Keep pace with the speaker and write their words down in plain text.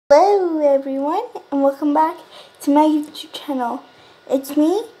Hello everyone and welcome back to my YouTube channel. It's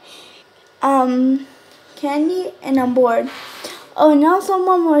me, Candy, and I'm bored. Oh, and also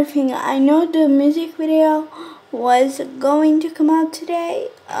one more thing. I know the music video was going to come out today,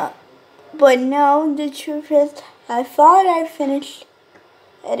 but no, the truth is I thought I finished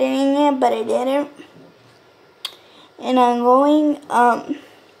editing it, but I didn't. And I'm going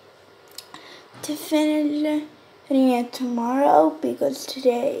to finish editing it tomorrow because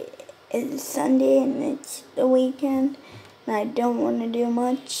today is Sunday and it's the weekend and I don't want to do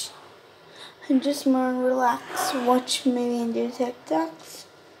much. I just want to relax, watch movie and do TikToks.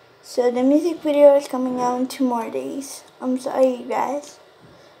 So the music video is coming out in 2 more days. I'm sorry you guys.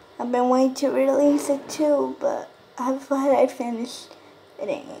 I've been waiting to release it too, but I thought I finished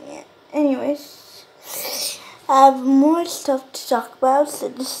editing it. Anyways, I have more stuff to talk about, so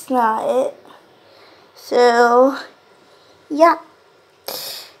this is not it. So, yeah.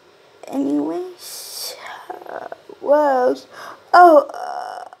 Anyways, what else? Oh,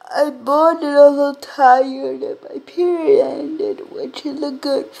 I'm bored and also tired and my period ended, which is a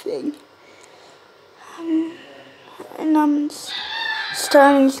good thing. And I'm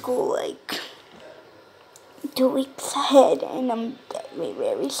starting school like 2 weeks ahead and I'm very,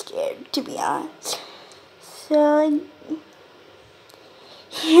 very scared, to be honest. So,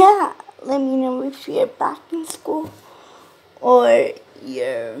 yeah, let me know if you're back in school or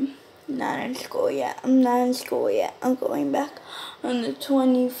you're not in school yet. I'm not in school yet. I'm going back on the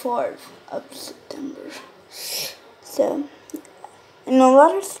 24th of September. So, and a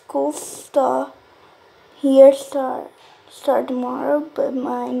lot of schools start tomorrow, but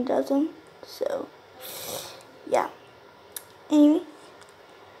mine doesn't. So, yeah. Anyway,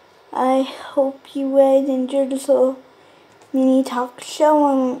 I hope you guys enjoyed this little mini talk show,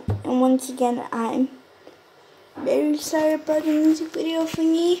 and once again, I'm very sorry about the music video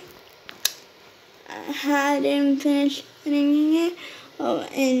thingy. I hadn't finished editing it. Oh,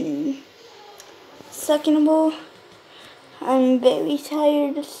 and second of all, I'm very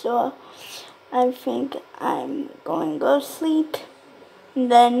tired, so I think I'm going to go to sleep.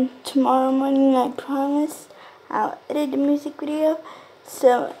 And then tomorrow morning, I promise, I'll edit the music video.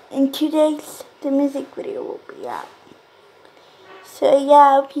 So in 2 days, the music video will be out. So yeah,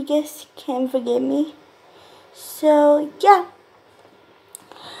 I hope you guys can forgive me. So yeah.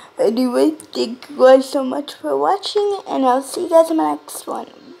 Anyway, thank you guys so much for watching, and I'll see you guys in my next one.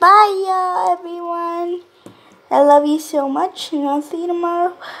 Bye, y'all, everyone. I love you so much, and I'll see you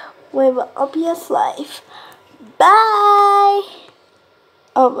tomorrow with Obvious Life. Bye.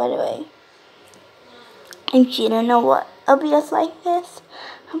 Oh, by the way, if you don't know what Obvious Life is,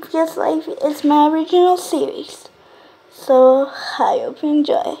 Obvious Life is my original series. So, I hope you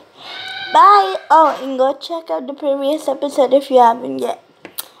enjoy. Bye. Oh, and go check out the previous episode if you haven't yet.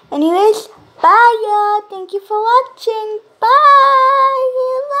 Anyways, bye y'all. Thank you for watching. Bye.